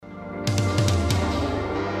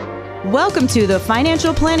Welcome to the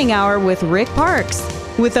Financial Planning Hour with Rick Parks.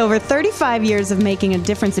 With over 35 years of making a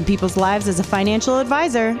difference in people's lives as a financial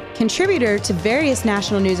advisor, contributor to various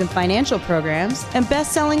national news and financial programs, and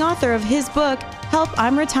best-selling author of his book, Help,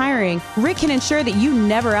 I'm Retiring, Rick can ensure that you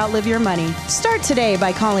never outlive your money. Start today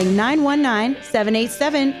by calling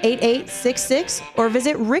 919-787-8866 or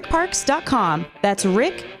visit rickparks.com. That's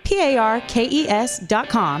Rick,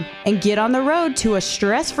 Parkes.com, and get on the road to a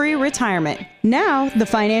stress-free retirement. Now, the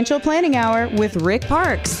Financial Planning Hour with Rick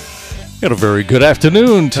Parks. And a very good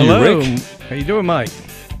afternoon to you, Rick. How you doing, Mike?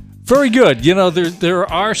 Very good. You know, there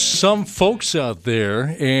are some folks out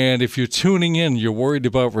there, and if you're tuning in, you're worried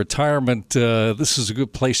about retirement, this is a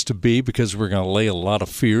good place to be because we're going to lay a lot of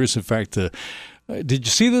fears. In fact, did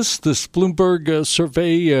you see this Bloomberg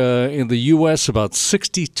survey in the U.S.? About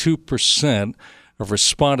 62% of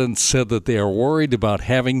respondents said that they are worried about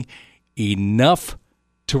having enough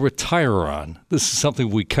to retire on. This is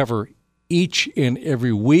something we cover each and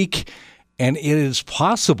every week, and it is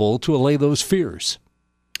possible to allay those fears.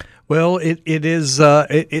 Well, it is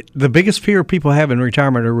the biggest fear people have in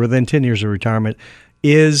retirement or within 10 years of retirement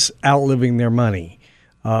is outliving their money.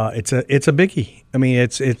 It's a biggie. I mean,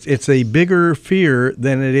 it's a bigger fear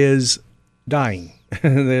than it is dying.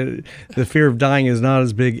 The fear of dying is not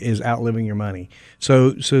as big as outliving your money.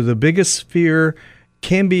 So the biggest fear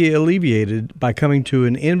can be alleviated by coming to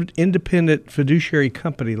an independent fiduciary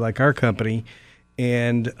company like our company,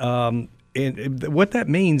 and what that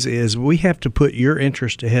means is we have to put your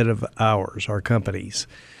interest ahead of ours, our company's,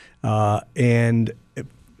 and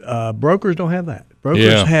brokers don't have that.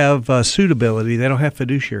 Brokers have suitability; they don't have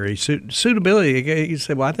fiduciary suitability. You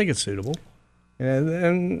say, "Well, I think it's suitable,"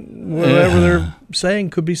 and whatever they're saying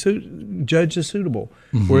could be judged as suitable.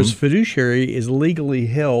 Mm-hmm. Whereas fiduciary is legally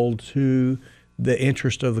held to the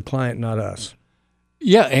interest of the client, not us.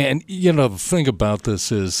 Yeah, and you know the thing about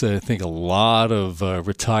this is I think a lot of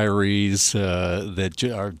retirees that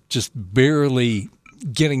are just barely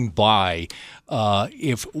getting by.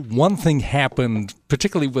 If one thing happened,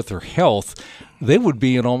 particularly with their health, they would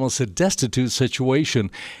be in almost a destitute situation.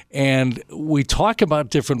 And we talk about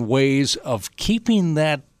different ways of keeping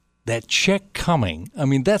that check coming. I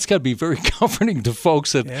mean, that's got to be very comforting to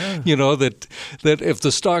folks that, you know, that if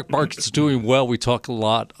the stock market's doing well, we talk a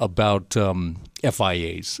lot about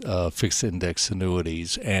FIAs, fixed index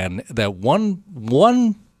annuities, and that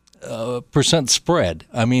 1% spread.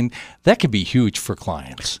 I mean, that could be huge for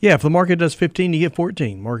clients. Yeah, if the market does 15, you get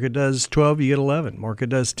 14. Market does 12, you get 11. Market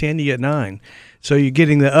does 10, you get 9. So you're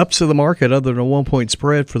getting the ups of the market other than a 1-point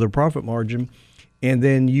spread for the profit margin, and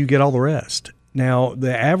then you get all the rest. Now,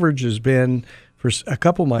 the average has been for a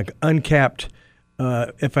couple of my uncapped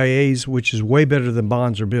FIAs, which is way better than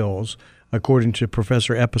bonds or bills, according to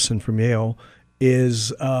Professor Epperson from Yale,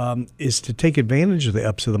 is to take advantage of the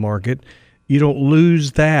ups of the market. You don't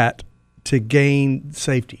lose that to gain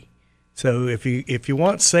safety. So if you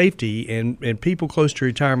want safety, and people close to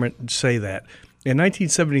retirement say that. In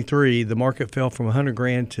 1973, the market fell from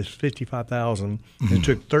 $100,000 to $55,000. Mm-hmm. It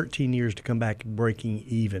took 13 years to come back breaking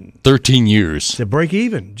even. 13 years to break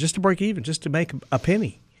even, just to make a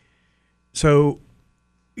penny. So,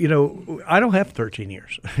 you know, I don't have 13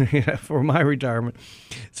 years for my retirement.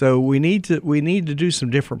 So we need to do some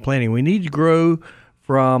different planning. We need to go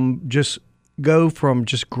from just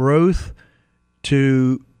growth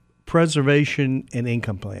to preservation and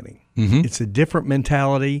income planning. Mm-hmm. It's a different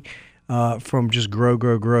mentality. From just grow.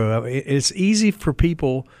 I mean, it's easy for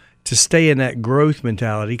people to stay in that growth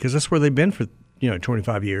mentality because that's where they've been for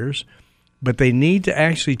 25 years, but they need to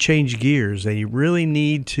actually change gears. They really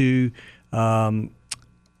need to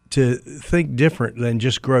think different than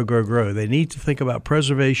just grow. They need to think about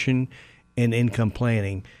preservation and income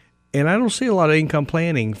planning, and I don't see a lot of income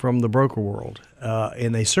planning from the broker world,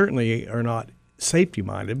 and they certainly are not safety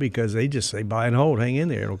minded because they just say buy and hold, hang in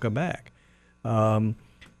there, it'll come back.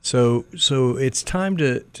 So it's time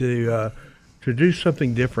to do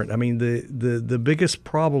something different. I mean, the biggest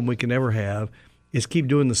problem we can ever have is keep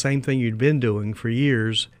doing the same thing you've been doing for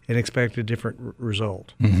years and expect a different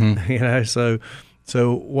result. Mm-hmm.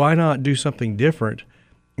 So why not do something different?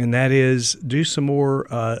 And that is do some more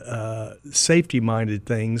safety-minded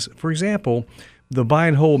things. For example, the buy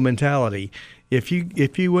and hold mentality. If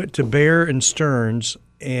you went to Bear and Stearns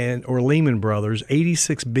or Lehman Brothers,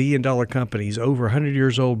 $86 billion companies, over 100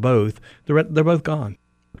 years old both, they're both gone.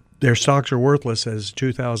 Their stocks are worthless as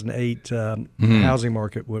 2008 housing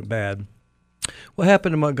market went bad. What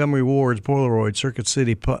happened to Montgomery Ward's, Polaroid, Circuit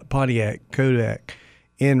City, Pontiac, Kodak,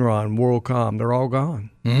 Enron, WorldCom? They're all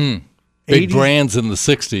gone. Mm-hmm. Big brands in the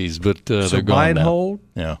 60s, but they're gone now. Buy and hold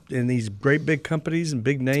in these great big companies and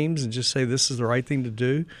big names and just say this is the right thing to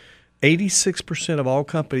do. 86% of all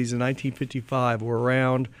companies in 1955 were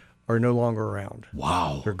around are no longer around.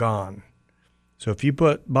 Wow. They're gone. So if you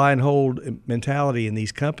put buy and hold mentality in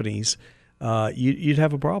these companies, you'd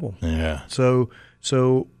have a problem. Yeah. So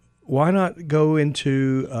why not go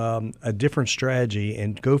into a different strategy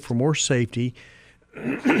and go for more safety,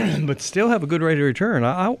 but still have a good rate of return?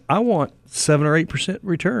 I want 7 or 8%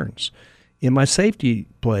 returns in my safety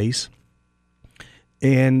place,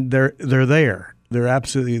 and they're there. They're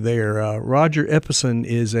absolutely there. Roger Epperson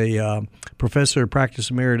is a professor of practice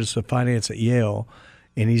emeritus of finance at Yale,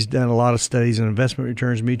 and he's done a lot of studies in investment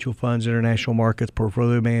returns, mutual funds, international markets,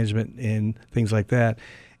 portfolio management, and things like that.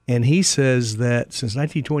 And he says that since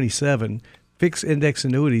 1927, fixed index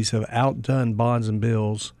annuities have outdone bonds and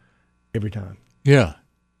bills every time. Yeah.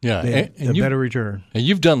 Yeah. And better return. And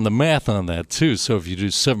you've done the math on that, too. So if you do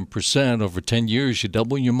 7% over 10 years, you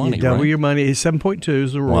double your money, You double right? your money. 7.2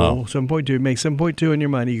 is the rule. Wow. 7.2. Make 7.2 on your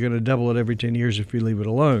money. You're going to double it every 10 years if you leave it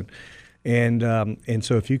alone. And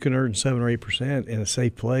so if you can earn 7 or 8% in a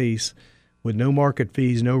safe place with no market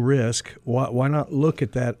fees, no risk, why not look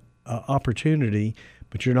at that opportunity?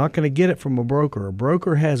 But you're not going to get it from a broker. A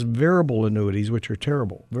broker has variable annuities, which are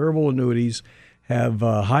terrible. Variable annuities have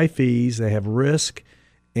high fees. They have risk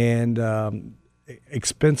and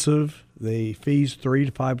expensive. The fees 3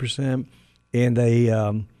 to 5%, and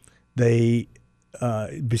they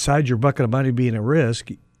besides your bucket of money being a risk,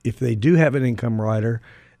 if they do have an income rider,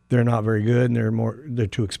 they're not very good, and they're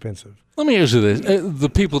too expensive. Let me ask you this: the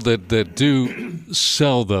people that do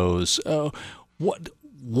sell those,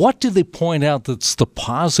 what do they point out that's the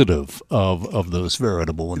positive of those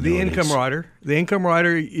variable annuities? The income rider. The income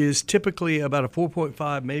rider is typically about a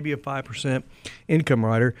 4.5, maybe a 5% income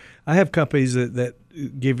rider. I have companies that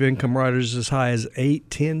give income riders as high as 8,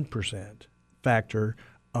 10% factor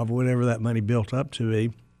of whatever that money built up to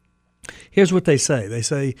be. Here's what they say. They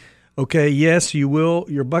say, okay, yes, you will.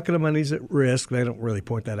 Your bucket of money is at risk. They don't really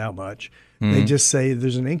point that out much. Mm-hmm. They just say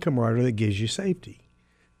there's an income rider that gives you safety.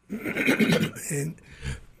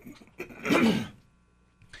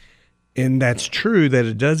 And that's true that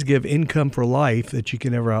it does give income for life that you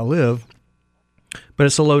can never outlive, but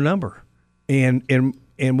it's a low number. And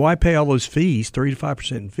why pay all those fees, 3 to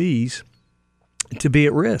 5% in fees, to be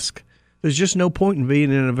at risk? There's just no point in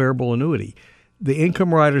being in a variable annuity. The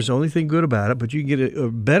income rider is the only thing good about it, but you can get a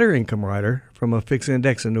better income rider from a fixed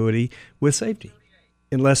index annuity with safety,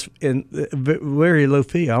 in very low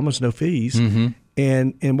fee, almost no fees. Mm-hmm.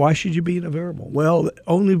 And why should you be in a variable? Well,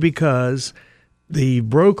 only because the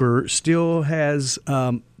broker still has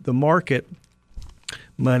the market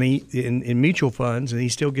money in mutual funds, and he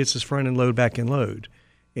still gets his front end load, back end load,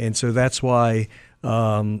 and so that's why they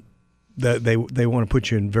want to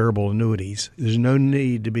put you in variable annuities. There's no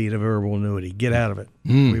need to be in a variable annuity. Get out of it.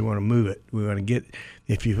 We want to move it. We want to get.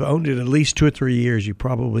 If you've owned it at least 2 or 3 years, you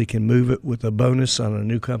probably can move it with a bonus on a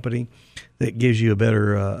new company that gives you a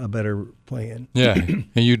better plan. Yeah, and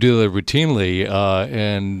you do that routinely,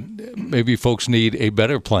 and maybe folks need a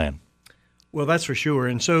better plan. Well, that's for sure.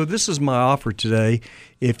 And so this is my offer today.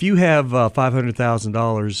 If you have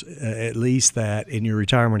 $500,000, at least that, in your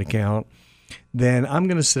retirement account, then I'm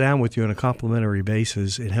going to sit down with you on a complimentary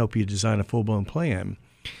basis and help you design a full-blown plan.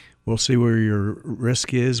 We'll see where your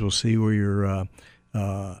risk is. We'll see where your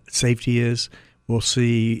safety is. We'll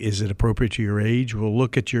see, is it appropriate to your age? We'll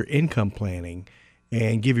look at your income planning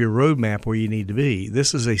and give you a roadmap where you need to be.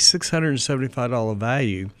 This is a $675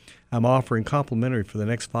 value I'm offering complimentary for the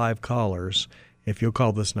next 5 callers. If you'll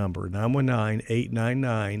call this number,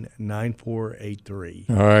 919-899-9483.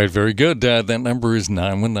 All right, very good. That number is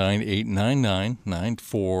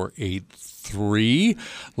 919-899-9483.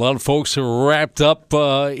 A lot of folks are wrapped up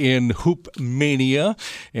in Hoop Mania,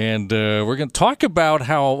 and we're going to talk about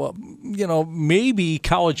how, maybe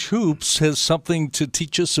college hoops has something to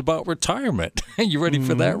teach us about retirement. You ready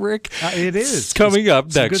for that, Rick? It is. It's coming up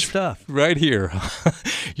next. Good stuff. Right here.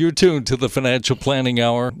 You're tuned to the Financial Planning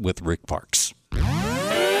Hour with Rick Parks.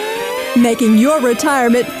 Making your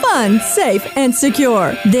retirement fun, safe, and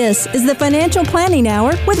secure. This is the Financial Planning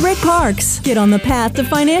Hour with Rick Parks. Get on the path to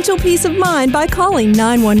financial peace of mind by calling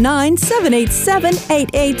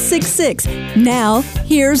 919-787-8866. Now,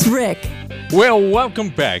 here's Rick. Well, welcome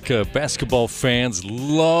back. Basketball fans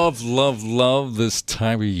love this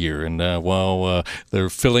time of year. And while they're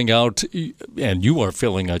filling out, and you are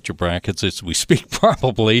filling out your brackets as we speak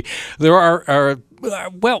probably, there are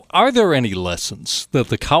there any lessons that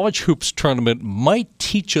the College Hoops Tournament might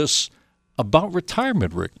teach us about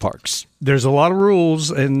retirement, Rick Parks? There's a lot of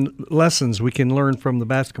rules and lessons we can learn from the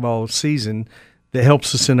basketball season that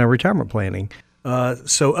helps us in our retirement planning.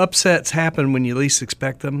 So upsets happen when you least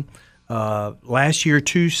expect them. Last year,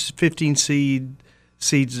 15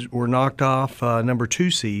 seeds were knocked off number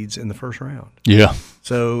 2 seeds in the first round. Yeah.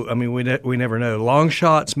 So, I mean, we never know. Long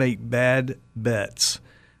shots make bad bets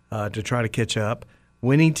to try to catch up.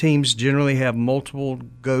 Winning teams generally have multiple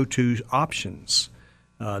go-to options.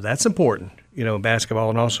 That's important, in basketball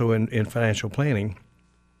and also in financial planning.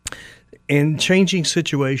 And changing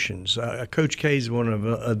situations. Coach K is one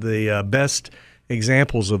of the best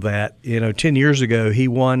examples of that. 10 years ago, he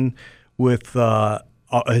won with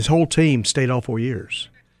his whole team stayed all 4 years.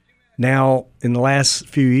 Now, in the last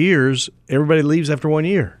few years, everybody leaves after 1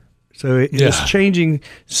 year. So it's changing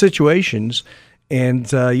situations.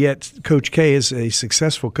 And yet Coach K is a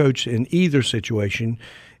successful coach in either situation.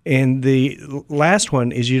 And the last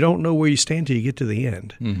one is you don't know where you stand till you get to the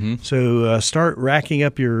end. Mm-hmm. So start racking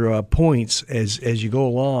up your points as you go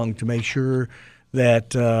along to make sure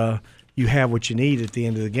that you have what you need at the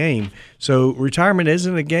end of the game. So retirement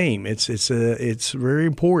isn't a game. It's very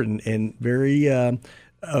important and very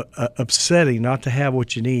upsetting not to have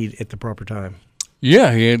what you need at the proper time.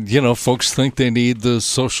 Yeah, and folks think they need the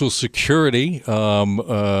Social Security.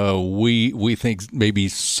 We think maybe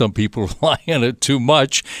some people rely on it too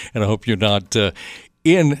much, and I hope you're not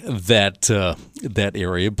in that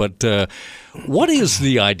area. But what is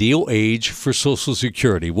the ideal age for Social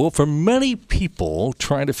Security? Well, for many people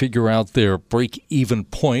trying to figure out their break-even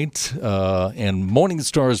point, and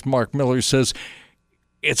Morningstar's Mark Miller says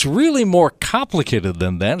it's really more complicated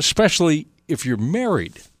than that, especially if you're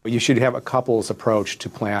married. You should have a couple's approach to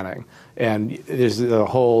planning. And there's a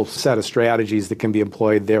whole set of strategies that can be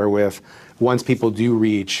employed there with once people do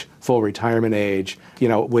reach full retirement age,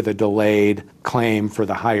 with a delayed claim for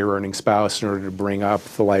the higher earning spouse in order to bring up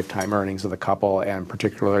the lifetime earnings of the couple and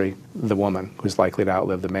particularly the woman who's likely to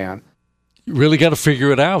outlive the man. You really got to figure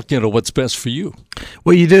it out, what's best for you.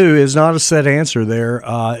 What you do is not a set answer there.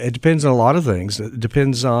 It depends on a lot of things. It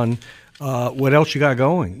depends on what else you got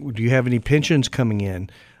going. Do you have any pensions coming in?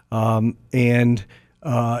 And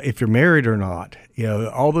if you're married or not,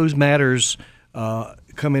 all those matters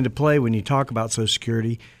come into play when you talk about Social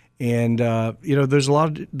Security. And, there's a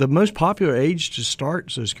lot of the most popular age to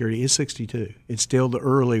start Social Security is 62. It's still the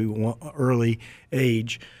early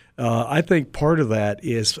age. I think part of that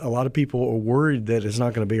is a lot of people are worried that it's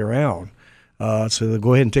not going to be around. So they'll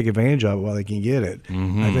go ahead and take advantage of it while they can get it.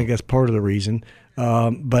 Mm-hmm. I think that's part of the reason.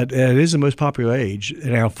 But it is the most popular age.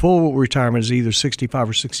 Now, full retirement is either 65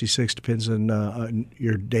 or 66, depends on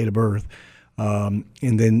your date of birth. And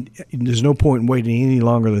then there's no point in waiting any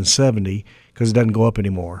longer than 70 because it doesn't go up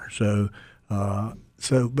anymore.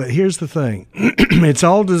 But here's the thing. It's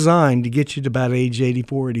all designed to get you to about age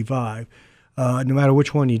 84, 85, no matter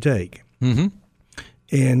which one you take. Mm-hmm.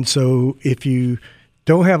 And so if you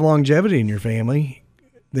don't have longevity in your family,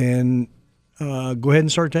 then go ahead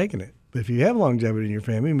and start taking it. But if you have longevity in your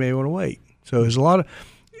family, you may want to wait. So there's a lot of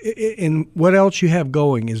 – and what else you have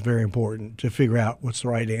going is very important to figure out what's the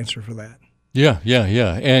right answer for that. Yeah.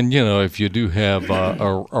 And, if you do have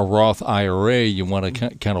a Roth IRA, you want to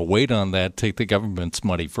kind of wait on that, take the government's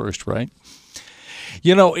money first, right?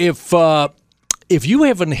 If you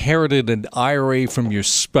have inherited an IRA from your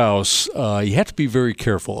spouse, you have to be very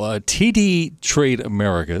careful. TD Trade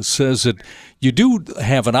America says that you do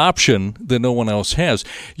have an option that no one else has.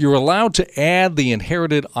 You're allowed to add the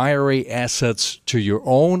inherited IRA assets to your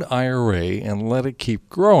own IRA and let it keep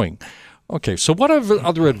growing. Okay, so what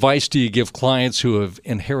other advice do you give clients who have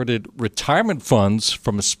inherited retirement funds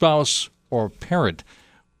from a spouse or a parent?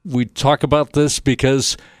 We talk about this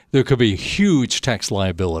because there could be huge tax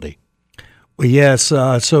liability. Well, yes.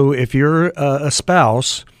 So if you're a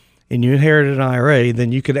spouse and you inherited an IRA,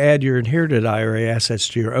 then you could add your inherited IRA assets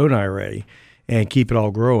to your own IRA and keep it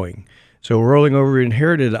all growing. So rolling over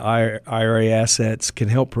inherited IRA assets can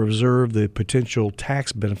help preserve the potential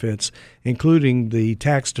tax benefits, including the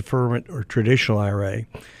tax deferment or traditional IRA.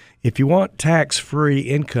 If you want tax-free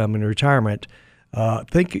income in retirement,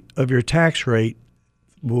 think of your tax rate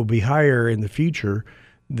will be higher in the future,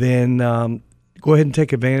 then go ahead and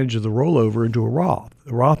take advantage of the rollover into a Roth.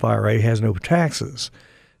 The Roth IRA has no taxes.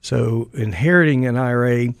 So inheriting an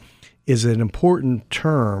IRA is an important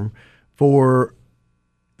term for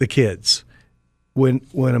the kids. When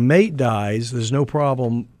a mate dies, there's no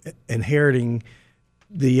problem inheriting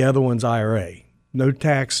the other one's IRA. No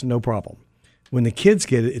tax, no problem. When the kids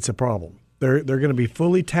get it, it's a problem. They're going to be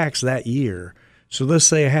fully taxed that year. So let's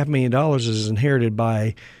say $500,000 is inherited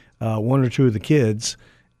by one or two of the kids,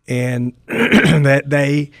 and that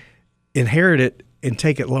they inherit it and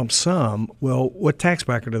take it lump sum. Well, what tax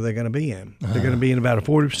bracket are they going to be in? They're going to be in about a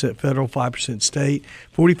 40% federal, 5% state.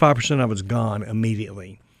 45% of it's gone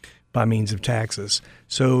immediately. by means of taxes.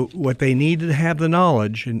 So what they need to have the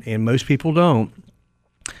knowledge, and most people don't,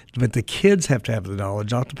 but the kids have to have the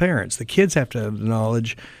knowledge, not the parents. The kids have to have the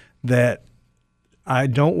knowledge that I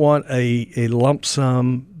don't want a lump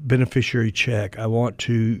sum beneficiary check. I want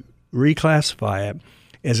to reclassify it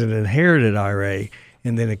as an inherited IRA,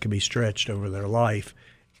 and then it can be stretched over their life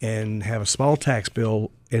and have a small tax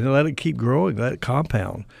bill and let it keep growing, let it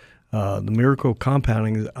compound. The miracle of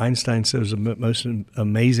compounding, Einstein said, was the most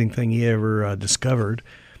amazing thing he ever discovered.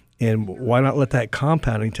 And why not let that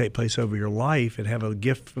compounding take place over your life and have a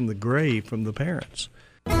gift from the grave from the parents?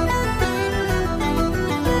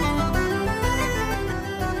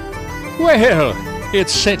 Well,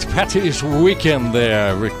 it's St. Patty's weekend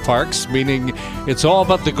there, Rick Parks, meaning it's all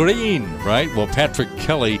about the green, right? Well, Patrick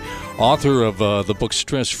Kelly, author of the book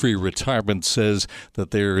Stress-Free Retirement, says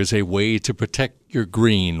that there is a way to protect your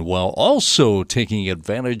green while also taking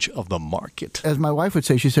advantage of the market. As my wife would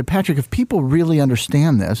say, she said, Patrick, if people really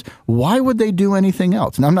understand this, why would they do anything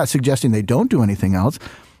else? And I'm not suggesting they don't do anything else,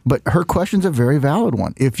 but her question's a very valid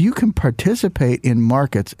one. If you can participate in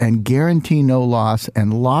markets and guarantee no loss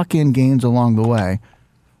and lock in gains along the way,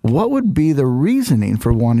 what would be the reasoning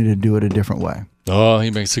for wanting to do it a different way? Oh,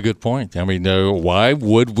 he makes a good point. I mean, why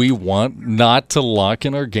would we want not to lock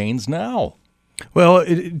in our gains now? Well,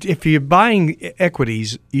 if you're buying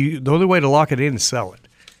equities, the only way to lock it in is sell it.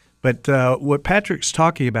 But what Patrick's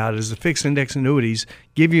talking about is the fixed index annuities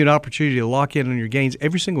give you an opportunity to lock in on your gains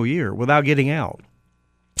every single year without getting out.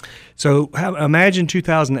 So imagine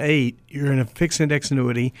 2008, you're in a fixed index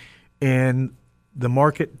annuity, and the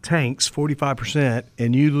market tanks 45%,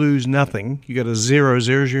 and you lose nothing. You got a zero.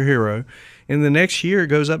 Zero's your hero. And the next year it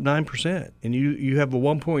goes up 9%, and you have a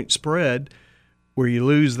 1 point spread where you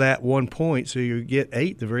lose that 1 point, so you get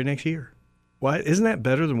 8 the very next year. Why isn't that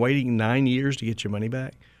better than waiting 9 years to get your money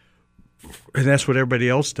back? And that's what everybody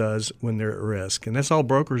else does when they're at risk, and that's all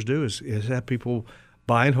brokers do is have people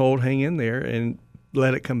buy and hold, hang in there, and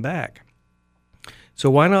let it come back. So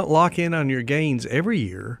why not lock in on your gains every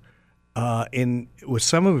year with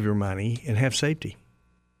some of your money and have safety?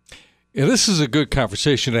 Yeah, this is a good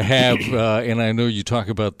conversation to have, and I know you talk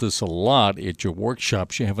about this a lot at your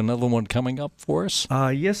workshops. You have another one coming up for us?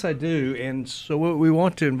 Yes, I do. And so what we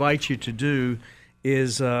want to invite you to do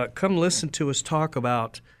is come listen to us talk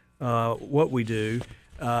about what we do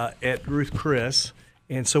at Ruth Chris.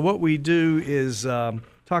 And so what we do is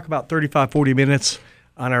talk about 35, 40 minutes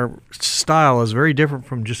on our style is very different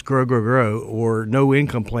from just grow, grow, grow or no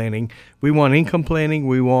income planning. We want income planning,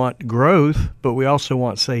 we want growth, but we also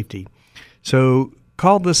want safety. So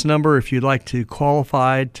call this number if you'd like to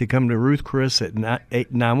qualify to come to Ruth Chris at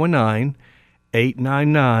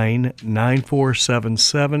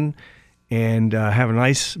 919-899-9477 and have a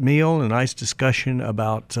nice meal and a nice discussion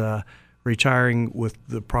about retiring with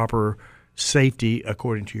the proper safety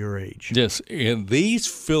according to your age. Yes, and these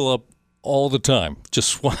fill up all the time.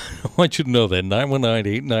 Just want you to know that.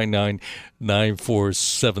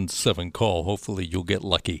 919-899-9477. Call. Hopefully you'll get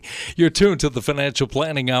lucky. You're tuned to the Financial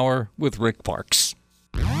Planning Hour with Rick Parks.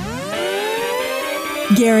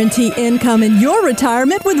 Guarantee income in your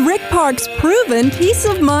retirement with Rick Parks' proven peace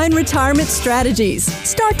of mind retirement strategies.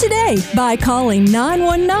 Start today by calling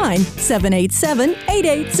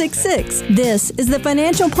 919-787-8866. This is the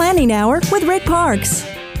Financial Planning Hour with Rick Parks.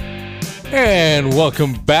 And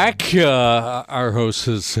welcome back. Our host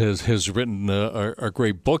has written a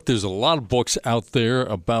great book. There's a lot of books out there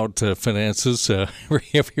about finances. We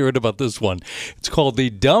have heard about this one. It's called The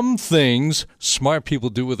Dumb Things Smart People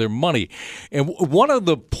Do With Their Money. And one of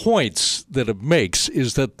the points that it makes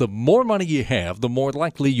is that the more money you have, the more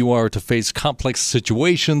likely you are to face complex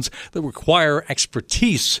situations that require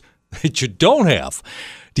expertise that you don't have.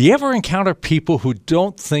 Do you ever encounter people who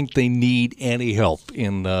don't think they need any help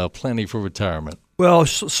in planning for retirement? Well,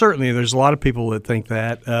 certainly there's a lot of people that think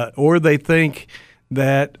that, or they think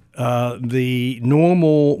that the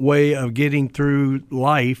normal way of getting through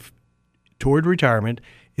life toward retirement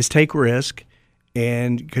is take risk,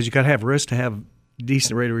 and because you got to have risk to have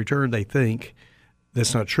decent rate of return, they think.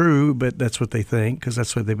 That's not true, but that's what they think because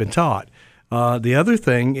that's what they've been taught. The other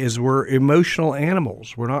thing is we're emotional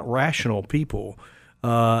animals. We're not rational people.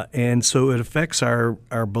 And so it affects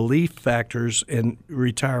our belief factors in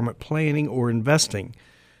retirement planning or investing.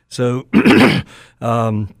 So,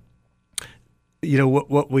 what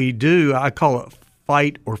we do, I call it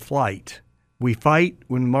fight or flight. We fight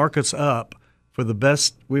when the market's up for the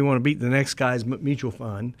best. We want to beat the next guy's mutual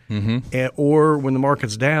fund. Mm-hmm. Or when the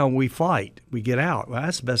market's down, we flight. We get out. Well,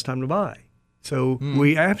 that's the best time to buy. So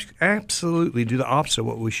we absolutely do the opposite of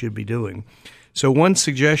what we should be doing. So one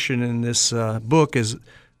suggestion in this book is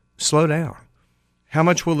slow down. How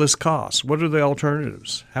much will this cost? What are the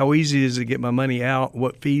alternatives? How easy is it to get my money out?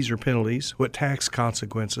 What fees or penalties? What tax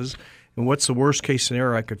consequences? And what's the worst case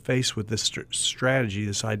scenario I could face with this strategy,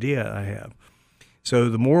 this idea I have? So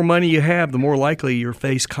the more money you have, the more likely you'll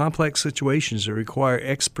face complex situations that require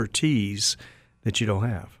expertise that you don't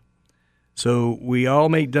have. So we all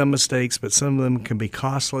make dumb mistakes, but some of them can be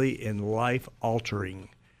costly and life-altering.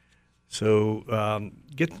 So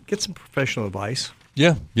get some professional advice.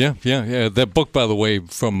 Yeah. That book, by the way,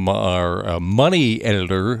 from our money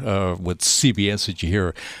editor with CBS that you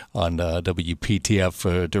hear on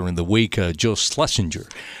WPTF during the week, Joe Schlesinger.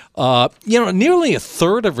 Nearly a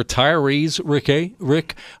third of retirees,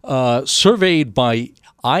 Rick, surveyed by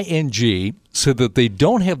ING, said that they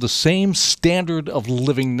don't have the same standard of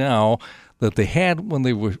living now that they had when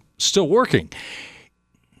they were still working.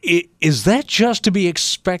 Is that just to be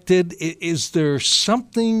expected? Is there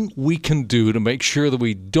something we can do to make sure that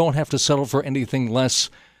we don't have to settle for anything less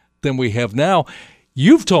than we have now?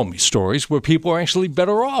 You've told me stories where people are actually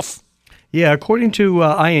better off. Yeah, according to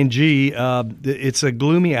ING, it's a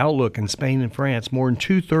gloomy outlook in Spain and France. More than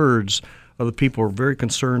 2/3 of the people are very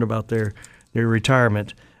concerned about their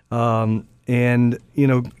retirement. And,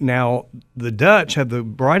 now the Dutch have the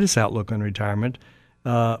brightest outlook on retirement.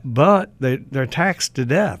 But they're taxed to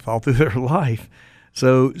death all through their life,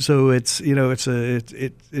 so it's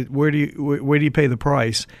where do you pay the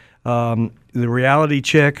price? The reality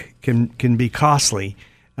check can be costly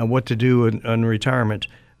on what to do in retirement.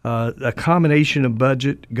 A combination of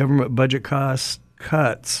government budget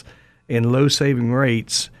cuts, and low saving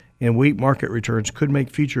rates and weak market returns could make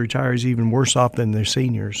future retirees even worse off than their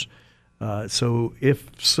seniors. So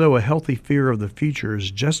a healthy fear of the future is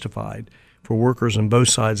justified for workers on both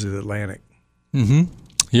sides of the Atlantic. Mm-hmm.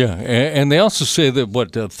 Yeah, and they also say that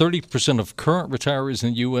 30% of current retirees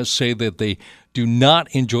in the U.S. say that they do not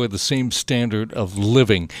enjoy the same standard of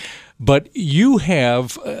living. But you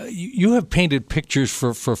have painted pictures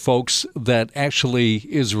for folks that actually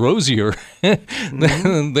is rosier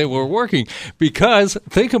than they were working. Because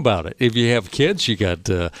think about it. If you have kids, you got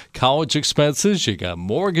college expenses, you got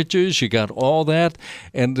mortgages, you got all that.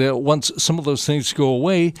 And once some of those things go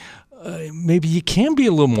away, maybe you can be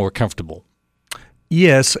a little more comfortable.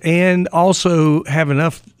 Yes, and also have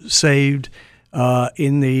enough saved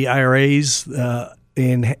in the IRAs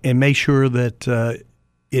and make sure that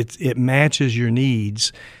it matches your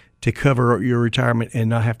needs to cover your retirement and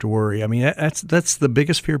not have to worry. I mean, that's the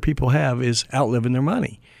biggest fear people have is outliving their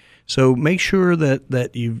money. So make sure that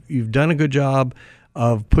you've done a good job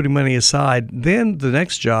of putting money aside. Then the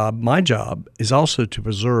next job, my job, is also to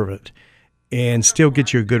preserve it and still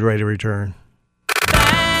get you a good rate of return.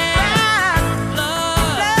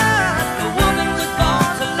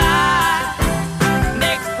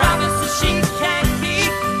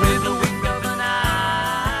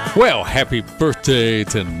 Well, happy birthday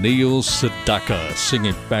to Neil Sedaka,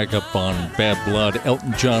 singing back up on Bad Blood.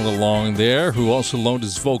 Elton John along there, who also loaned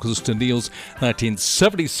his vocals to Neil's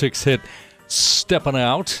 1976 hit, Steppin'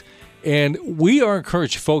 Out. And we are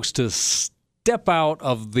encouraging folks to step out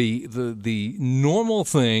of the normal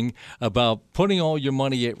thing about putting all your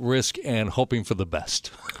money at risk and hoping for the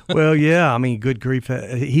best. Well, yeah, I mean, good grief.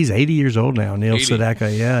 He's 80 years old now, Neil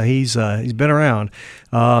Sedaka. Yeah, he's been around.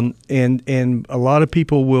 And a lot of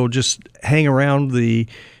people will just hang around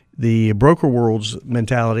the broker world's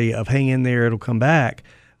mentality of hang in there, it'll come back.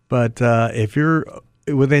 But if you're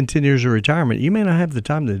within 10 years of retirement, you may not have the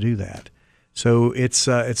time to do that. So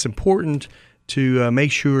it's important to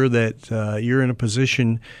make sure that you're in a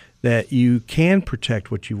position that you can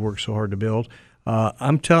protect what you've worked so hard to build.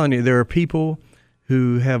 I'm telling you, there are people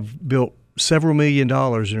who have built several $1 million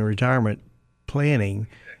in retirement planning,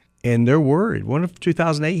 and they're worried. What if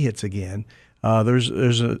 2008 hits again? There's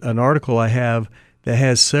an article I have that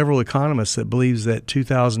has several economists that believes that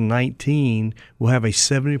 2019 will have a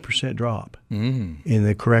 70% drop in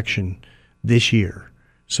the correction this year.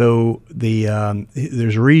 So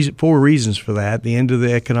there's 4 reasons for that: the end of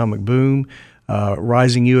the economic boom,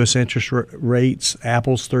 rising U.S. interest rates,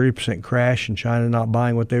 Apple's 30% crash, and China not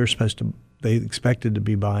buying what they expected to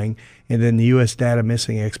be buying, and then the U.S. data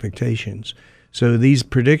missing expectations. So these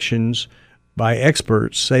predictions by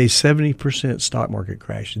experts say 70% stock market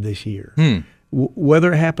crash this year.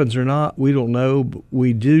 Whether it happens or not, we don't know, but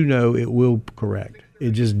we do know it will correct.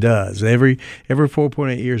 It just does. Every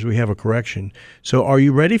 4.8 years we have a correction. So are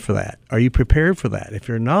you ready for that? Are you prepared for that? If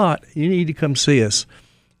you're not, you need to come see us.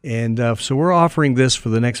 And so we're offering this for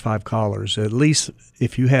the next 5 callers. At least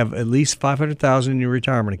if you have at least $500,000 in your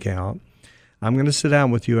retirement account, I'm going to sit down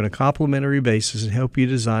with you on a complimentary basis and help you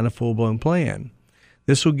design a full-blown plan.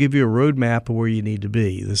 This will give you a roadmap of where you need to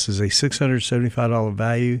be. This is a $675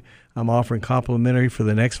 value. I'm offering complimentary for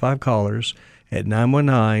the next 5 callers at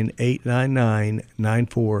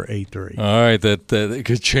 919-899-9483. All right, that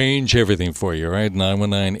could change everything for you, right?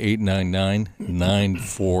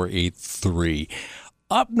 919-899-9483.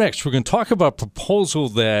 Up next, we're going to talk about a proposal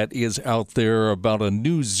that is out there about a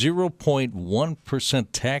new 0.1%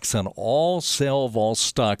 tax on all sale of all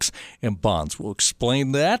stocks and bonds. We'll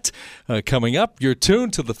explain that coming up. You're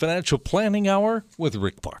tuned to the Financial Planning Hour with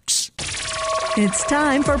Rick Parks. It's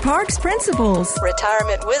time for Parks Principles.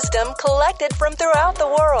 Retirement wisdom collected from throughout the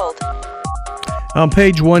world. On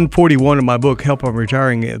page 141 of my book, Help I'm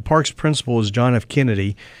Retiring, Parks Principle is John F.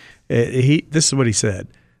 Kennedy. This is what he said.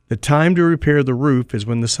 The time to repair the roof is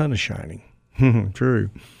when the sun is shining. True.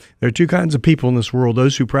 There are 2 kinds of people in this world,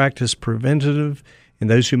 those who practice preventative and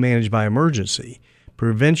those who manage by emergency.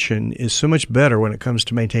 Prevention is so much better when it comes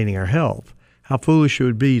to maintaining our health. How foolish it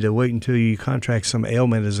would be to wait until you contract some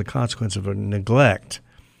ailment as a consequence of a neglect.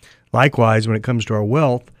 Likewise, when it comes to our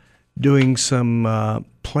wealth, doing some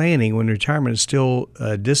planning when retirement is still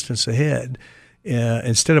a distance ahead,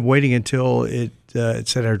 instead of waiting until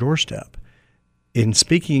it's at our doorstep. In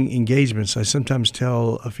speaking engagements, I sometimes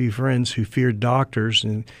tell a few friends who feared doctors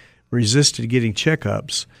and resisted getting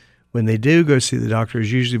checkups, when they do go see the doctor,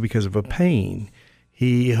 it's usually because of a pain.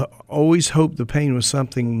 He always hoped the pain was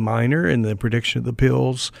something minor and the prediction of the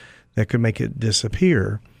pills that could make it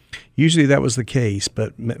disappear. Usually that was the case,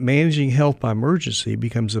 but managing health by emergency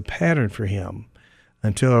becomes a pattern for him.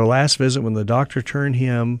 Until our last visit, when the doctor turned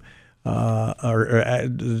him,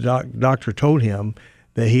 the doctor told him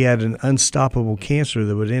that he had an unstoppable cancer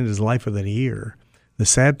that would end his life within a year. The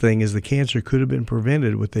sad thing is the cancer could have been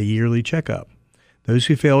prevented with a yearly checkup. Those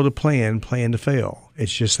who fail to plan to fail.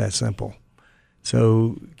 It's just that simple.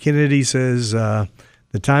 So Kennedy says the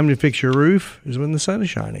time to fix your roof is when the sun is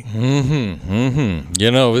shining.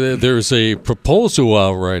 You know, there's a proposal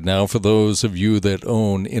out right now for those of you that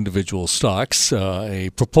own individual stocks, a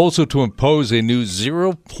proposal to impose a new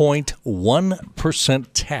 0.1%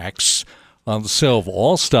 tax on the sale of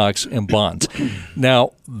all stocks and bonds.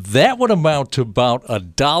 Now, that would amount to about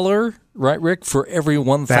 $1, right, Rick, for every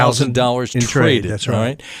 $1,000 in traded. That's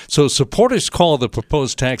right. So supporters call the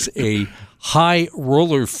proposed tax a high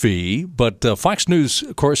roller fee, but Fox News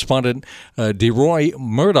correspondent DeRoy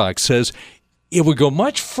Murdoch says it would go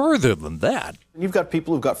much further than that. You've got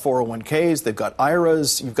people who've got 401ks, they've got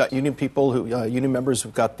IRAs, you've got union people, union members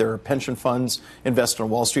who've got their pension funds invested on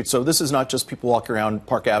Wall Street. So this is not just people walking around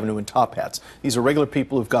Park Avenue in top hats. These are regular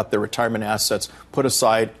people who've got their retirement assets put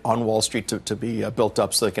aside on Wall Street to be built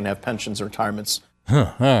up so they can have pensions and retirements.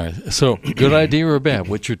 All right. So good idea or bad?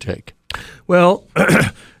 What's your take? Well,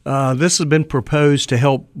 this has been proposed to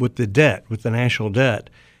help with the debt, with the national debt,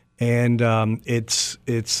 and it's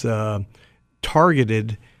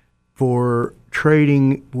targeted for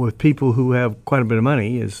trading with people who have quite a bit of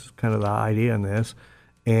money is kind of the idea in this,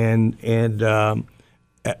 and you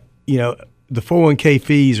know, the 401k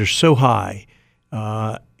fees are so high,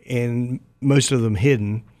 and most of them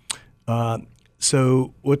hidden.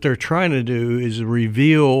 So what they're trying to do is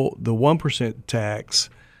reveal the 1% tax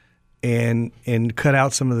and cut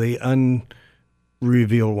out some of the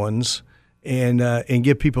unrevealed ones and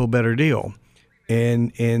give people a better deal.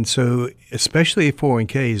 And so especially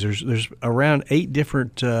 401ks, there's around 8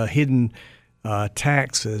 different hidden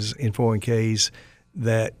taxes in 401ks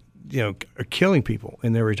that are killing people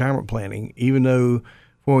in their retirement planning. Even though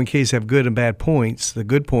 401ks have good and bad points, the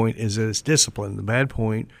good point is that it's discipline. The bad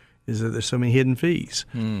point is that there's so many hidden fees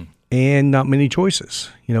and not many choices,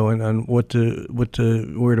 and where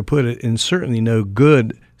to put it, and certainly no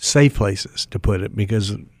good safe places to put it,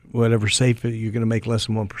 because whatever safe you're going to make less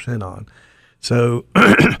than 1% on. So,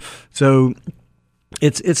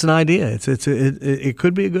 it's an idea. It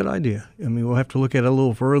could be a good idea. I mean, we'll have to look at it a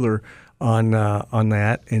little further on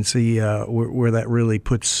that and see where that really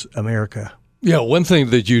puts America. Yeah, one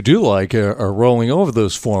thing that you do like are rolling over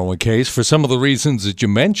those 401ks for some of the reasons that you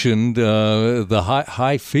mentioned, the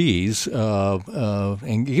high fees,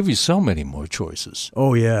 and give you so many more choices.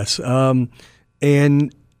 Oh yes, and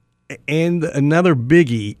another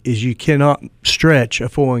biggie is you cannot stretch a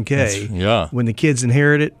 401k when the kids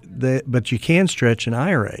inherit it, but you can stretch an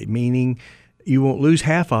IRA, meaning you won't lose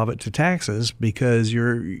half of it to taxes, because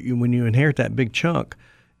when you inherit that big chunk,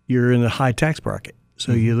 you're in a high tax bracket.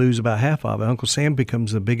 So you lose about half of it. Uncle Sam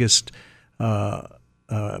becomes the biggest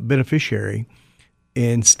beneficiary.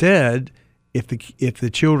 Instead, if the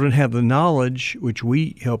children have the knowledge, which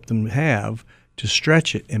we help them have, to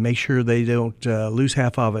stretch it and make sure they don't lose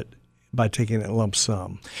half of it by taking that lump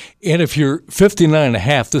sum. And if you're 59 and a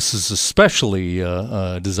half, this is especially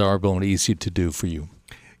desirable and easy to do for you.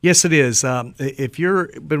 Yes, it is. If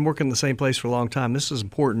you've been working in the same place for a long time, this is an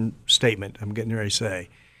important statement I'm getting ready to say.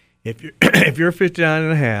 If you're 59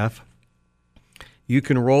 and a half, you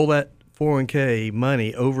can roll that 401k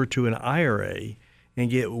money over to an IRA and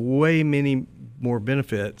get way many more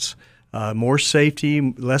benefits, more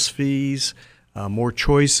safety, less fees, more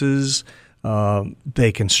choices.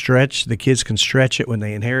 They can stretch. The kids can stretch it when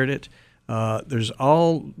they inherit it. There's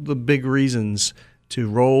all the big reasons to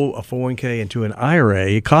roll a 401k into an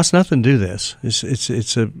IRA. It costs nothing to do this.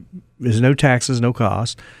 There's no taxes, no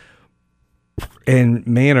cost. And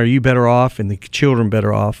man, are you better off and the children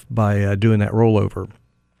better off by doing that rollover.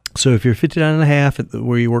 So if you're 59 and a half at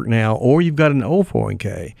where you work now, or you've got an old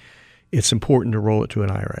 401k, it's important to roll it to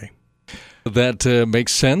an IRA. That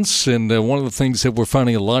makes sense. And one of the things that we're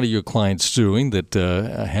finding a lot of your clients doing that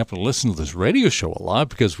happen to listen to this radio show a lot,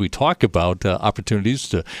 because we talk about opportunities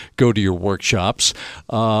to go to your workshops.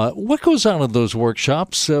 What goes on in those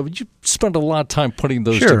workshops? You spend a lot of time putting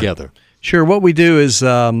those together. Sure. What we do is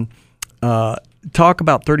talk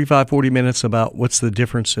about 35, 40 minutes about what's the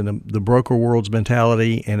difference in the broker world's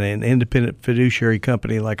mentality and an independent fiduciary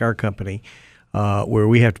company like our company, where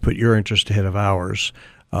we have to put your interest ahead of ours.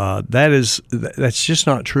 That's just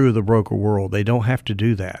not true of the broker world. They don't have to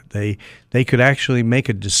do that. They could actually make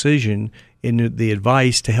a decision in the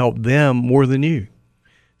advice to help them more than you.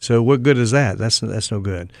 So what good is that? That's no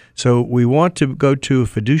good. So we want to go to a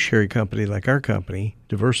fiduciary company like our company,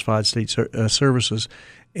 Diversified State Services,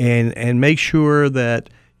 and make sure that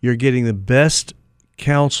you're getting the best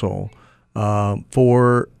counsel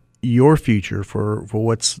for your future, for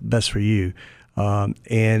what's best for you,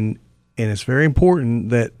 and it's very important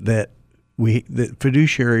that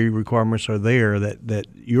fiduciary requirements are there, that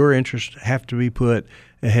your interests have to be put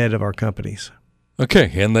ahead of our company's.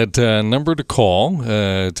 Okay, and that number to call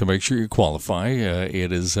to make sure you qualify,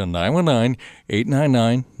 it is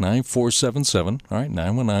 919-899-9477. All right,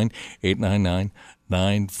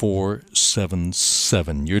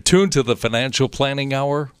 919-899-9477. You're tuned to the Financial Planning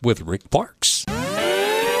Hour with Rick Parks.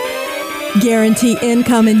 Guarantee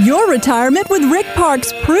income in your retirement with Rick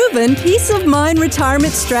Parks' proven peace of mind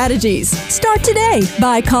retirement strategies. Start today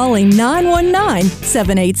by calling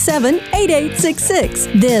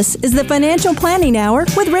 919-787-8866. This is the Financial Planning Hour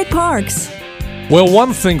with Rick Parks. Well,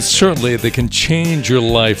 one thing certainly that can change your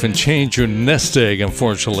life and change your nest egg,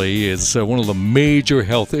 unfortunately, is one of the major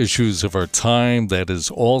health issues of our time, that is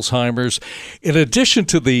Alzheimer's. In addition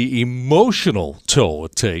to the emotional toll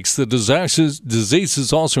it takes, the disease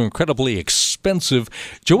is also incredibly expensive.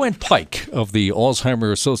 Joanne Pike of the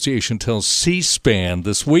Alzheimer's Association tells C-SPAN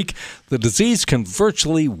this week the disease can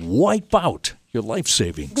virtually wipe out your life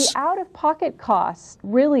savings. The out-of-pocket costs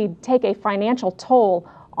really take a financial toll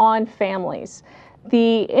on families.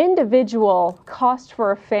 The individual cost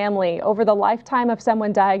for a family over the lifetime of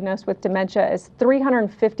someone diagnosed with dementia is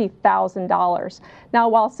 $350,000. Now,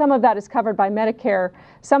 while some of that is covered by Medicare,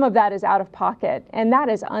 some of that is out of pocket, and that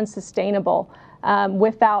is unsustainable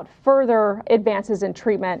without further advances in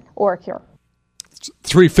treatment or a cure.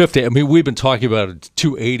 350. I mean, we've been talking about it,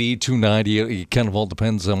 280, 290. It kind of all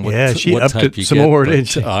depends on what type you some get. More, didn't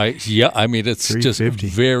she? I mean, it's just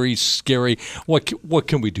very scary. What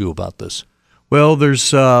can we do about this? Well, there's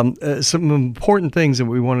some important things that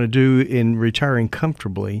we want to do in retiring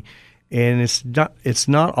comfortably, and it's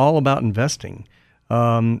not all about investing.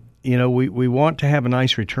 We want to have a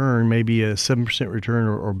nice return, maybe a 7% return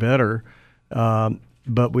or better,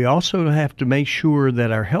 but we also have to make sure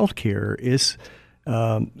that our health care is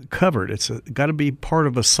covered. It's got to be part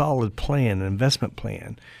of a solid plan, an investment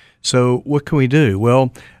plan. So what can we do?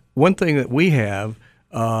 Well, one thing that we have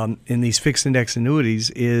in these fixed index annuities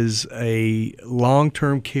is a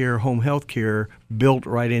long-term care, home health care built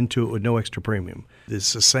right into it with no extra premium.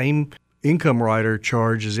 It's the same income rider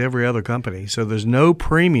charge as every other company, so there's no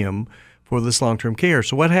premium for this long-term care.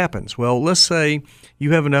 So what happens? Well, let's say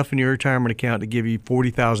you have enough in your retirement account to give you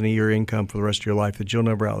 $40,000 a year income for the rest of your life that you'll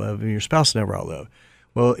never outlive and your spouse never outlive.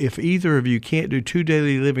 Well, if either of you can't do 2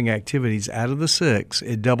 daily living activities out of the 6,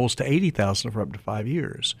 it doubles to $80,000 for up to 5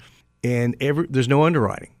 years. And there's no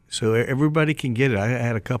underwriting, so everybody can get it. I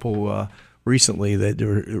had a couple recently that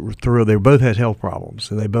were through. They both had health problems,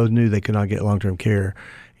 and they both knew they could not get long-term care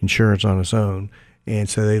insurance on its own. And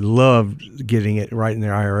so they loved getting it right in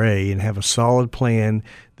their IRA and have a solid plan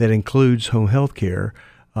that includes home health care,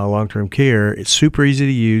 long-term care. It's super easy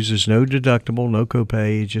to use. There's no deductible, no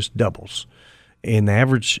copay. It just doubles. and the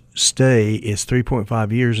average stay is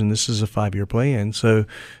 3.5 years, and this is a 5-year plan. So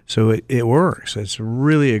it works. It's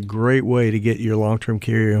really a great way to get your long-term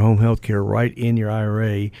care, your home health care right in your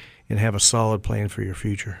IRA and have a solid plan for your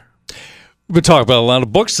future. We've been talking about a lot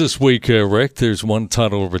of books this week, Rick. There's one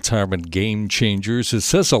titled Retirement Game Changers. It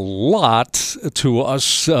says a lot to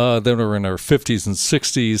us that are in our 50s and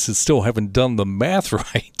 60s that still haven't done the math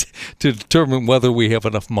right to determine whether we have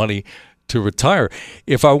enough money to retire.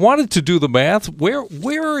 If I wanted to do the math,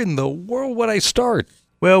 where in the world would I start?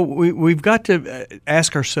 Well, we've got to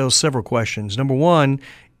ask ourselves several questions. Number one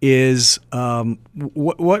is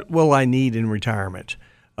what will I need in retirement?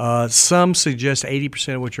 Some suggest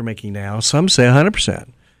 80% of what you're making now. Some say 100%.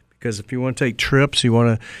 Because if you want to take trips, you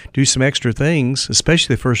want to do some extra things,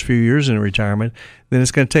 especially the first few years in retirement, then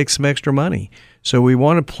it's going to take some extra money. So we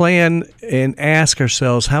want to plan and ask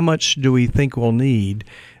ourselves, how much do we think we'll need?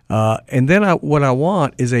 And then what I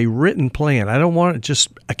want is a written plan. I don't want just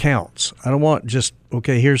accounts. I don't want just,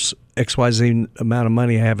 okay, here's XYZ amount of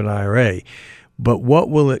money I have in IRA. But what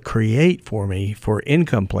will it create for me for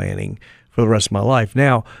income planning for the rest of my life?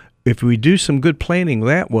 Now, if we do some good planning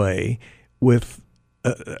that way with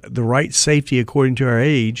the right safety according to our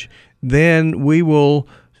age, then we will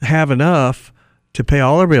have enough to pay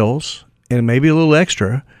all our bills and maybe a little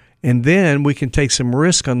extra. And then we can take some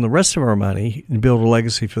risk on the rest of our money and build a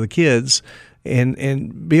legacy for the kids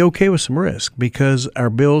and be okay with some risk because our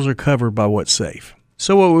bills are covered by what's safe.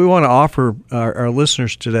 So what we want to offer our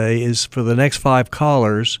listeners today is for the next 5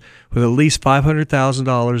 callers with at least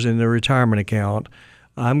 $500,000 in their retirement account,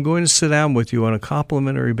 I'm going to sit down with you on a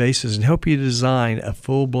complimentary basis and help you design a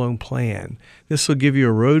full-blown plan. This will give you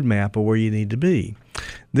a roadmap of where you need to be.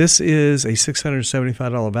 This is a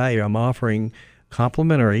 $675 value I'm offering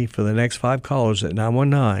complimentary for the next 5 callers at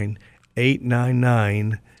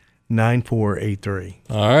 919-899-9483.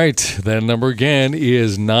 All right. That number again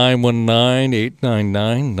is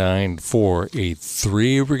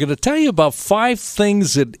 919-899-9483. We're going to tell you about 5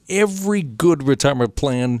 things that every good retirement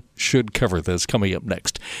plan should cover. That's coming up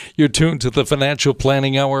next. You're tuned to the Financial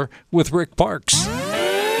Planning Hour with Rick Parks.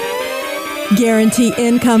 Guarantee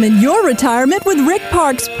income in your retirement with Rick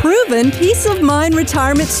Parks' proven peace of mind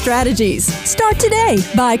retirement strategies. Start today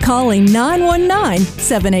by calling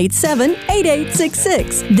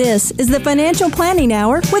 919-787-8866. This is the Financial Planning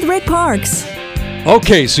Hour with Rick Parks.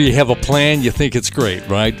 Okay, so you have a plan, you think it's great,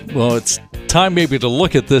 right? Well, it's time maybe to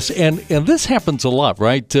look at this, and this happens a lot,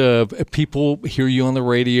 right? People hear you on the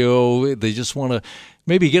radio, they just want to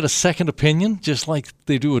maybe get a second opinion, just like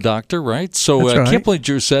they do a doctor, right? So That's right.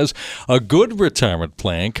 Kiplinger says a good retirement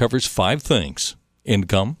plan covers 5 things: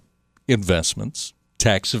 income, investments,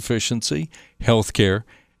 tax efficiency, health care,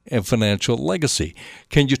 and financial legacy.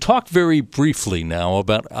 Can you talk very briefly now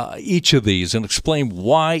about each of these and explain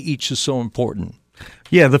why each is so important?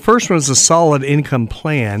 Yeah, the first one is a solid income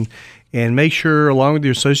plan, and make sure along with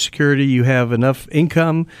your Social Security you have enough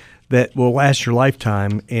income that will last your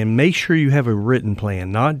lifetime, and make sure you have a written plan,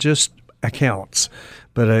 not just accounts,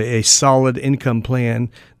 but a solid income plan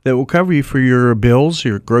that will cover you for your bills,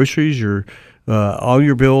 your groceries, your all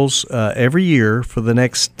your bills every year for the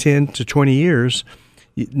next 10 to 20 years.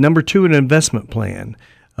 Number 2, an investment plan,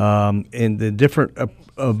 and the different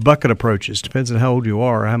bucket approaches. Depends on how old you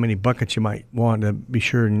are, how many buckets you might want to be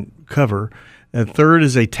sure and cover. And third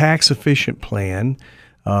is a tax-efficient plan.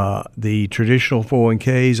 The traditional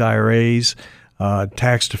 401ks, IRAs,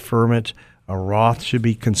 tax deferment, a Roth should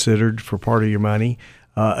be considered for part of your money.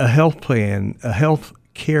 A health plan, a health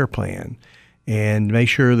care plan, and make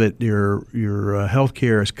sure that your health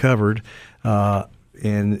care is covered.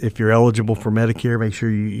 And if you're eligible for Medicare, make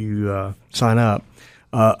sure you sign up.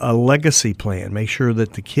 A legacy plan, make sure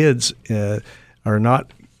that the kids are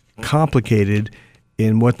not complicated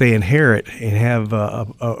in what they inherit, and have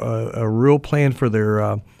a real plan for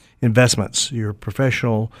their investments. Your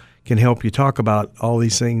professional can help you talk about all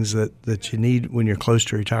these things that you need when you're close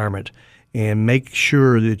to retirement, and make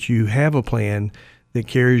sure that you have a plan that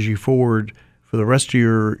carries you forward for the rest of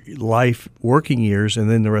your life working years and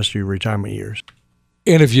then the rest of your retirement years.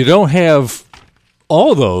 And if you don't have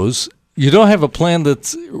all those, you don't have a plan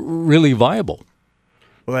that's really viable.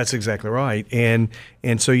 Well, that's exactly right, and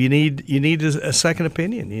so you need a second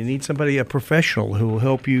opinion. You need somebody, a professional, who will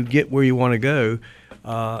help you get where you want to go,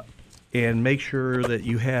 and make sure that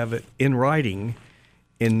you have it in writing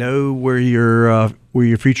and know where your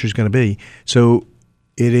future is going to be. So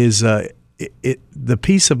it is the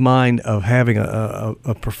peace of mind of having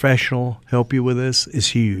a professional help you with this is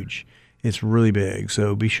huge. It's really big.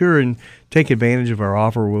 So be sure and take advantage of our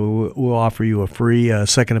offer. We'll offer you a free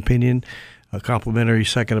second opinion, a complimentary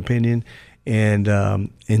second opinion, and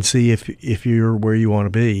see if you're where you want to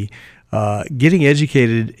be. Getting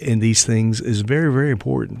educated in these things is very, very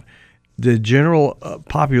important. The general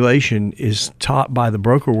population is taught by the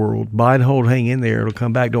broker world, buy and hold, hang in there, it'll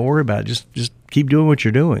come back, don't worry about it, just keep doing what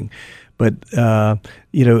you're doing. But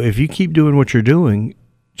if you keep doing what you're doing,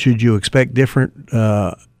 should you expect different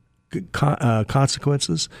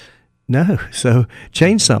consequences? No. So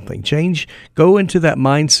change something. Go into that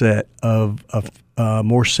mindset of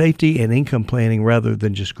more safety and income planning rather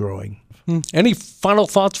than just growing. Any final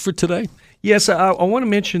thoughts for today? Yes, I want to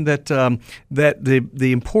mention that that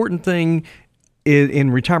the important thing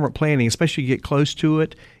in retirement planning, especially get close to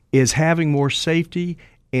it, is having more safety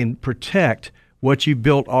and protect what you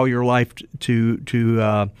built all your life to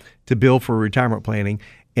build for retirement planning,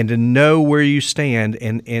 and to know where you stand.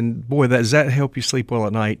 And boy, does that help you sleep well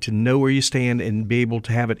at night, to know where you stand and be able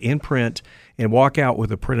to have it in print and walk out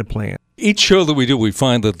with a printed plan. Each show that we do, we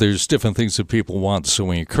find that there's different things that people want. So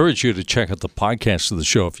we encourage you to check out the podcast of the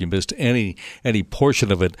show if you missed any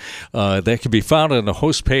portion of it. That can be found on the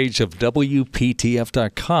host page of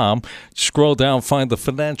WPTF.com. Scroll down, find the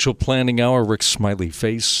Financial Planning Hour, Rick's smiley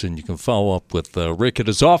face, and you can follow up with Rick at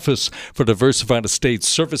his office for Diversified Estate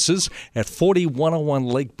Services at 4101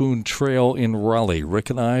 Lake Boone Trail in Raleigh.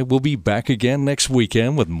 Rick and I will be back again next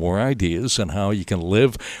weekend with more ideas on how you can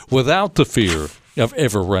live without the fear of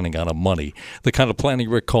ever running out of money. The kind of planning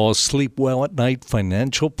Rick calls sleep well at night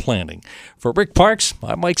financial planning. For Rick Parks,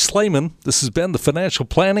 I'm Mike Slayman. This has been the Financial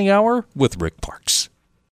Planning Hour with Rick Parks.